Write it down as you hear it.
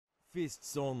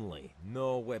Fists only,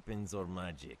 no weapons or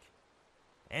magic.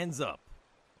 Hands up.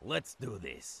 Let's do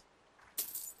this.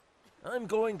 I'm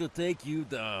going to take you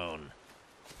down.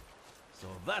 So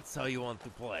that's how you want to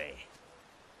play.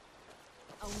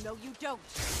 Oh, no, you don't.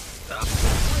 Now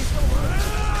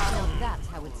That's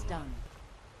how it's done.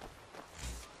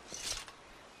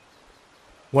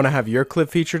 Want to have your clip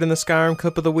featured in the Skyrim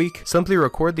Clip of the Week? Simply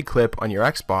record the clip on your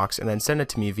Xbox and then send it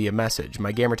to me via message.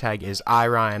 My gamertag is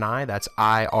iRyeni, that's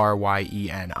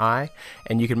IRYENI,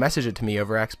 and you can message it to me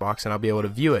over Xbox and I'll be able to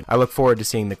view it. I look forward to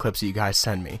seeing the clips that you guys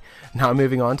send me. Now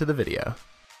moving on to the video.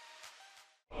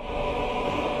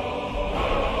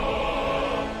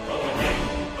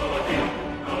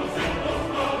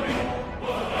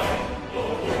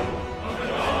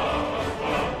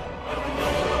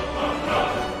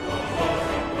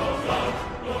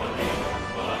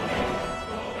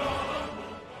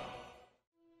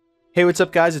 Hey, what's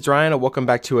up guys, it's Ryan and welcome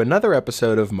back to another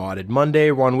episode of Modded Monday.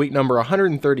 We're on week number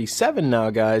 137 now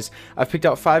guys. I've picked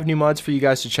out 5 new mods for you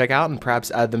guys to check out and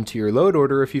perhaps add them to your load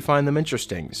order if you find them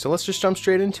interesting. So let's just jump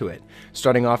straight into it.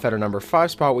 Starting off at our number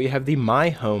 5 spot, we have the My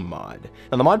Home mod.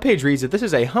 Now the mod page reads that this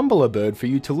is a humble abode for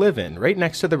you to live in, right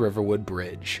next to the Riverwood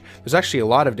Bridge. There's actually a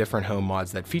lot of different home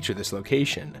mods that feature this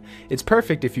location. It's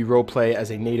perfect if you roleplay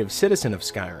as a native citizen of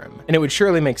Skyrim, and it would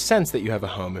surely make sense that you have a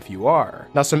home if you are.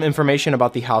 Now some information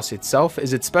about the house itself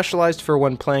is it's specialized for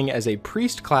when playing as a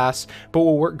priest class, but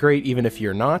will work great even if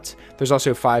you're not. There's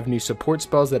also 5 new support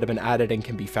spells that have been added and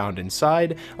can be found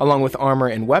inside, along with armor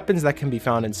and weapons that can be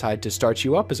found inside to start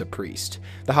you up as a priest.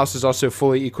 The house is also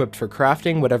fully equipped for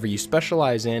crafting whatever you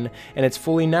specialize in, and it's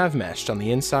fully nav meshed on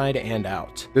the inside and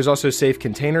out. There's also safe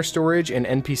container storage and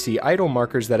NPC idle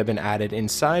markers that have been added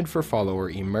inside for follower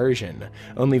immersion.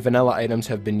 Only vanilla items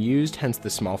have been used, hence the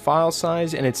small file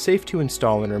size, and it's safe to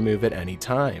install and remove at any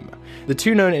time. The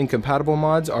 2 known incompatible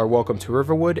mods are Welcome to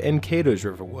Riverwood and Cato's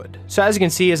Riverwood. So as you can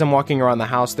see as I'm walking around the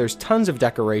house, there's tons of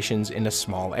decorations in a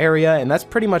small area, and that's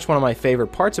pretty much one of my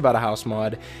favorite parts about a house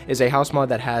mod, is a house mod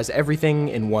that has everything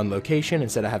in one location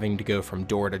instead of having to go from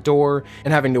door to door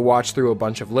and having to watch through a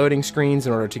bunch of loading screens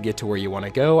in order to get to where you want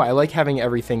to go. I like having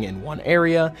everything in one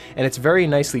area, and it's very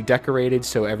nicely decorated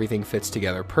so everything fits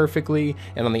together perfectly,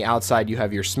 and on the outside you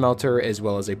have your smelter as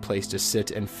well as a place to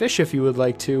sit and fish if you would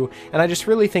like to, and I just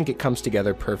really think it comes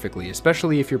together perfectly,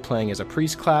 especially if you're playing as a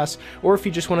priest class or if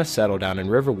you just want to settle down in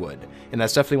Riverwood. And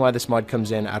that's definitely why this mod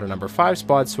comes in at our number 5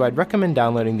 spot, so I'd recommend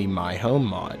downloading the My Home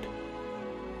mod.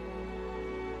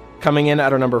 Coming in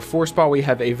at our number 4 spot, we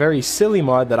have a very silly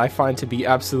mod that I find to be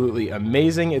absolutely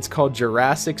amazing. It's called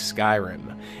Jurassic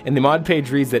Skyrim. And the mod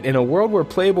page reads that in a world where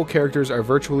playable characters are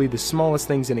virtually the smallest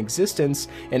things in existence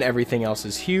and everything else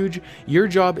is huge, your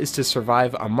job is to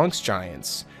survive amongst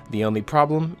giants. The only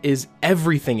problem is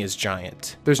everything is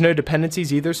giant. There's no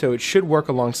dependencies either, so it should work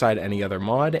alongside any other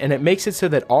mod, and it makes it so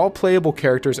that all playable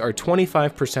characters are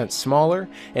 25% smaller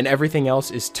and everything else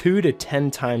is 2 to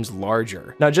 10 times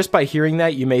larger. Now just by hearing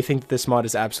that, you may think that this mod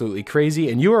is absolutely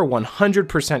crazy, and you are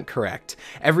 100% correct.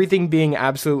 Everything being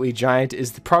absolutely giant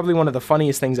is probably one of the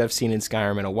funniest things I've seen in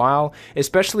Skyrim in a while,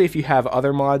 especially if you have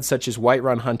other mods such as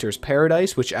Whiterun Hunter's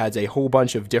Paradise, which adds a whole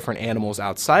bunch of different animals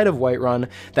outside of Whiterun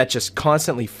that just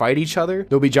constantly fight each other.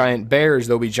 There'll be giant bears,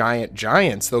 there'll be giant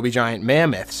giants, there'll be giant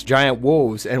mammoths, giant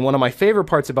wolves, and one of my favorite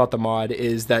parts about the mod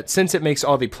is that since it makes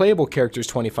all the playable characters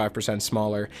 25%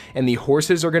 smaller and the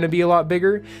horses are going to be a lot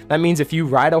bigger, that means if you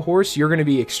ride a horse, you're going to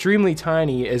be extremely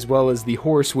tiny, as well as the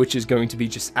horse, which is going to be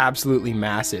just absolutely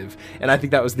massive. And I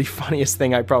think that was the funniest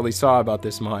thing I probably saw about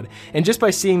this mod. And just by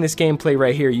seeing this gameplay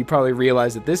right here, you probably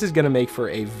realize that this is going to make for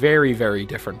a very, very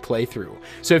different playthrough.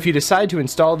 So if you decide to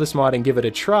install this mod and give it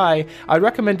a try, I'd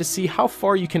recommend to see how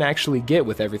far you can actually get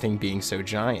with everything being so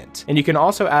giant. And you can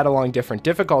also add along different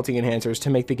difficulty enhancers to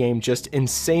make the game just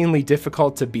insanely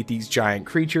difficult to beat these giant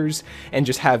creatures and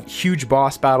just have huge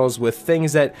boss battles with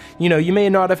things that, you know, you may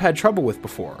not have had trouble with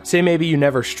before. Say maybe you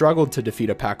never struggled to defeat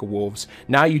a pack of wolves,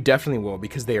 now you definitely will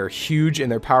because they are huge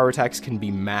and their power attacks can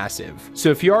be massive. So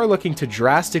if you are looking to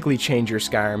drastically change your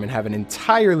Skyrim and have an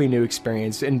entirely new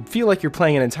experience and feel like you're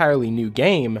playing an entirely new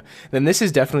game, then this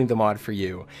is definitely the mod for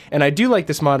you. And I do like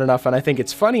this mod enough, and I think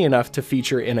it's funny enough to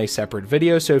feature in a separate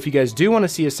video, so if you guys do want to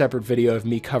see a separate video of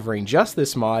me covering just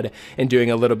this mod and doing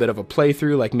a little bit of a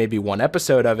playthrough, like maybe one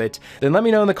episode of it, then let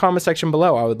me know in the comment section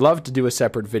below. I would love to do a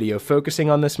separate video focusing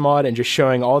on this mod and just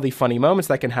showing all the funny moments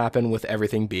that can happen with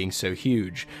everything being so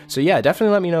huge. So yeah,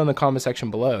 definitely let me know in the comment section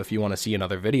below if you want to see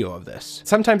another video of this.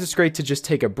 Sometimes it's great to just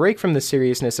take a break from the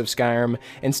seriousness of Skyrim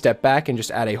and step back and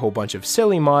just add a whole bunch of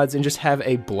silly mods and just have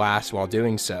a blast while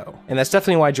doing so. And that's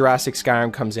definitely why Jurassic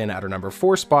Skyrim comes in at our number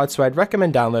 4 spot, so I'd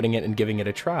recommend downloading it and giving it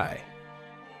a try.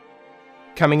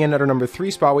 Coming in at our number 3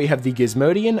 spot, we have the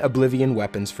Gizmodian Oblivion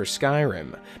weapons for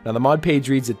Skyrim. Now the mod page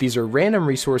reads that these are random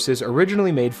resources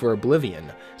originally made for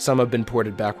Oblivion. Some have been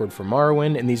ported backward for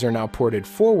Morrowind, and these are now ported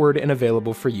forward and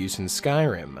available for use in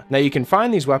Skyrim. Now you can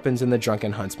find these weapons in the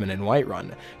Drunken Huntsman in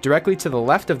Whiterun, directly to the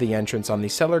left of the entrance on the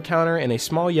cellar counter in a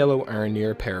small yellow urn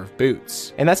near a pair of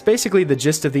boots. And that's basically the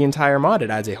gist of the entire mod. It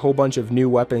adds a whole bunch of new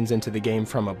weapons into the game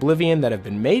from Oblivion that have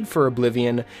been made for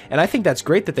Oblivion, and I think that's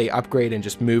great that they upgrade and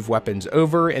just move weapons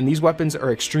over, and these weapons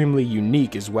are extremely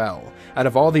unique as well. Out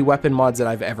of all the weapon mods that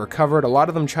I've ever covered, a lot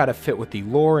of them try to fit with the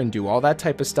lore and do all that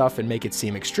type of stuff and make it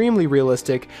seem extremely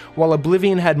realistic, while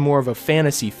Oblivion had more of a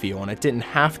fantasy feel, and it didn't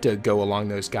have to go along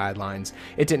those guidelines.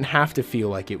 It didn't have to feel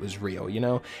like it was real, you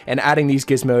know? And adding these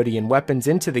Gizmodian weapons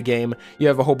into the game, you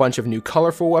have a whole bunch of new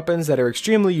colorful weapons that are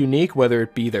extremely unique, whether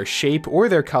it be their shape or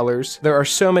their colors. There are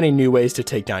so many new ways to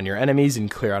take down your enemies and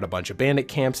clear out a bunch of bandit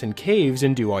camps and caves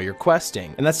and do all your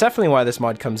questing. And that's definitely why this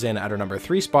mod comes in at our number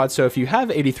 3 spot, so if you have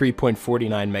 83.49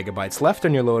 megabytes left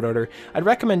on your load order, I'd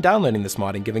recommend downloading this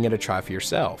mod and giving it a try for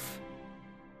yourself.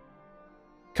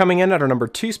 Coming in at our number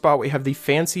 2 spot, we have the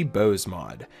Fancy Bows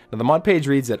mod. Now the mod page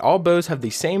reads that all bows have the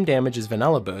same damage as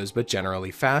vanilla bows, but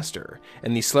generally faster,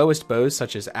 and the slowest bows,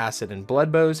 such as acid and blood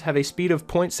bows, have a speed of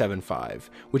 0.75,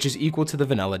 which is equal to the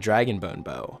vanilla dragonbone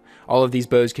bow. All of these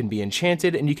bows can be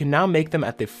enchanted, and you can now make them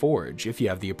at the forge if you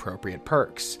have the appropriate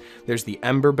perks. There's the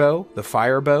ember bow, the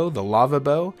fire bow, the lava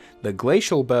bow, the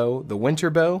glacial bow, the winter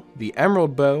bow, the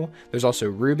emerald bow. There's also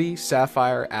ruby,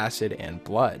 sapphire, acid, and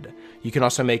blood. You can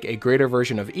also make a greater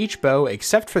version of each bow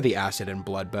except for the acid and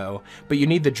blood bow, but you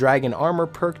need the dragon armor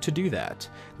perk to do that.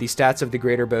 The stats of the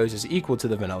greater bows is equal to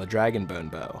the vanilla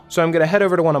dragonbone bow. So I'm going to head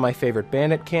over to one of my favorite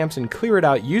bandit camps and clear it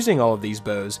out using all of these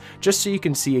bows, just so you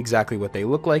can see exactly what they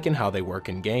look like and how they work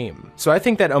in game. So I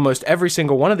think that almost every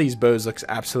single one of these bows looks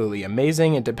absolutely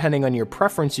amazing, and depending on your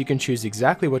preference you can choose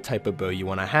exactly what type of bow you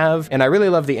want to have, and I really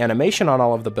love the animation on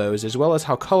all of the bows as well as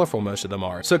how colorful most of them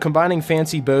are. So combining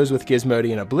fancy bows with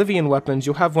Gizmodian and Oblivion weapons,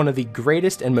 you'll have one of the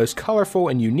greatest and most colorful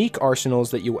and unique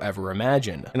arsenals that you'll ever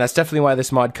imagine. And that's definitely why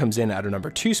this mod comes in at our number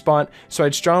 2 spot, so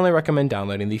I'd strongly recommend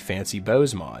downloading the Fancy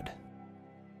Bows mod.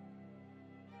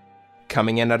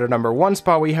 Coming in at our number 1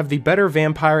 spot, we have the Better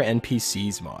Vampire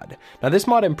NPCs mod. Now this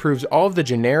mod improves all of the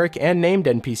generic and named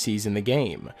NPCs in the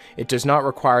game. It does not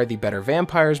require the Better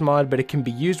Vampires mod, but it can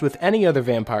be used with any other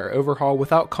vampire overhaul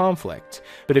without conflict.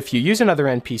 But if you use another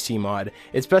NPC mod,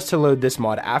 it's best to load this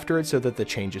mod after it so that the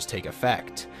changes take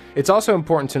effect. It's also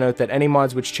important to note that any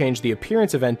mods which change the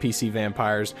appearance of NPC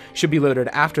vampires should be loaded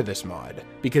after this mod,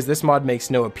 because this mod makes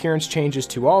no appearance changes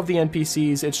to all of the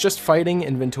NPCs, it's just fighting,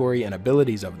 inventory, and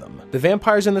abilities of them. The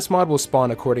vampires in this mod will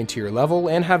spawn according to your level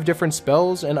and have different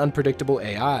spells and unpredictable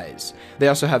AIs. They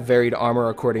also have varied armor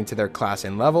according to their class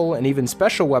and level, and even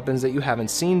special weapons that you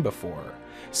haven't seen before.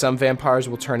 Some vampires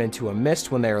will turn into a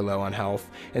mist when they are low on health,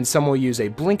 and some will use a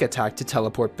blink attack to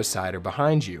teleport beside or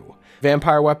behind you.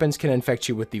 Vampire weapons can infect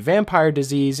you with the vampire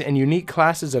disease, and unique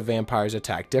classes of vampires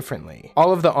attack differently.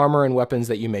 All of the armor and weapons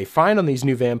that you may find on these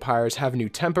new vampires have new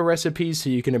tempo recipes, so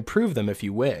you can improve them if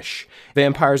you wish.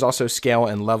 Vampires also scale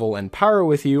in level and power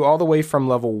with you all the way from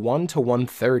level 1 to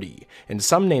 130, and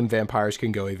some named vampires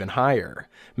can go even higher.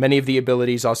 Many of the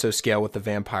abilities also scale with the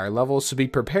vampire levels, so be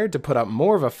prepared to put up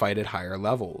more of a fight at higher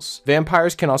levels.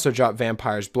 Vampires can also drop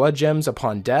vampires' blood gems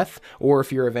upon death, or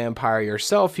if you're a vampire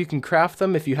yourself, you can craft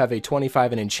them if you have a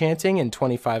 25 in enchanting and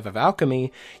 25 of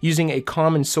alchemy, using a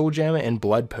common soul gem and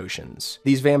blood potions.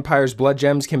 These vampires' blood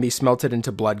gems can be smelted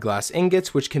into blood glass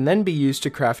ingots, which can then be used to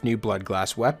craft new blood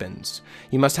glass weapons.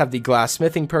 You must have the glass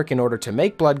smithing perk in order to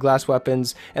make blood glass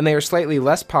weapons, and they are slightly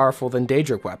less powerful than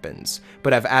Daedric weapons,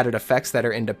 but have added effects that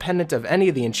are independent of any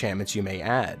of the enchantments you may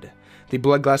add. The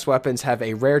blood glass weapons have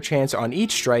a rare chance on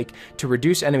each strike to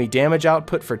reduce enemy damage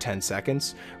output for 10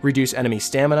 seconds, reduce enemy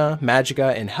stamina,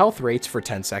 magicka, and health rates for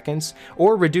 10 seconds,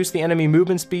 or reduce the enemy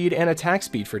movement speed and attack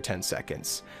speed for 10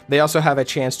 seconds. They also have a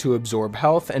chance to absorb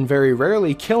health and very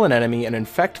rarely kill an enemy and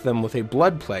infect them with a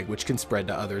blood plague which can spread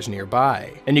to others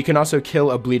nearby. And you can also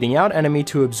kill a bleeding out enemy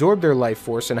to absorb their life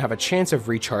force and have a chance of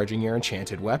recharging your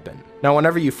enchanted weapon. Now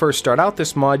whenever you first start out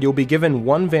this mod, you'll be given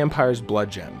one vampire's blood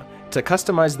gem. To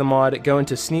customize the mod, go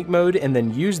into sneak mode and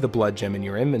then use the blood gem in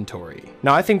your inventory.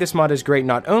 Now I think this mod is great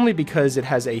not only because it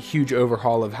has a huge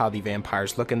overhaul of how the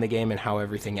vampires look in the game and how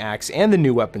everything acts and the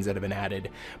new weapons that have been added,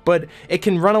 but it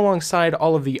can run alongside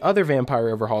all of the other vampire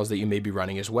overhauls that you may be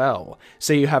running as well.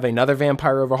 Say you have another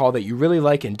vampire overhaul that you really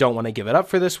like and don't want to give it up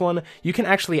for this one, you can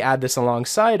actually add this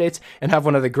alongside it and have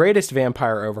one of the greatest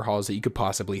vampire overhauls that you could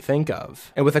possibly think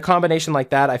of. And with a combination like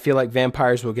that, I feel like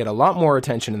vampires will get a lot more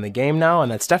attention in the game now, and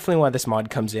that's definitely why this mod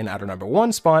comes in at our number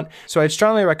 1 spot, so I'd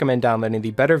strongly recommend downloading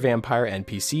the Better Vampire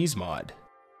NPCs mod.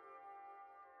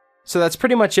 So that's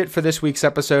pretty much it for this week's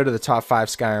episode of the top 5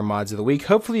 Skyrim mods of the week.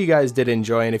 Hopefully you guys did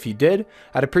enjoy, and if you did,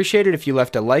 I'd appreciate it if you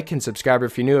left a like and subscribe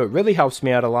if you're new. It really helps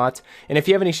me out a lot. And if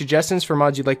you have any suggestions for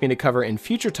mods you'd like me to cover in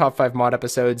future top 5 mod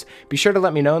episodes, be sure to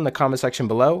let me know in the comment section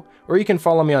below, or you can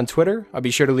follow me on Twitter. I'll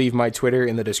be sure to leave my Twitter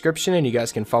in the description, and you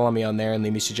guys can follow me on there and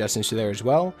leave me suggestions to there as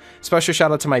well. Special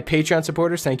shout out to my Patreon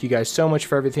supporters. Thank you guys so much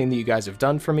for everything that you guys have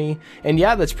done for me. And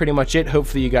yeah, that's pretty much it.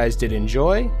 Hopefully you guys did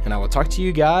enjoy, and I will talk to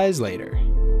you guys later.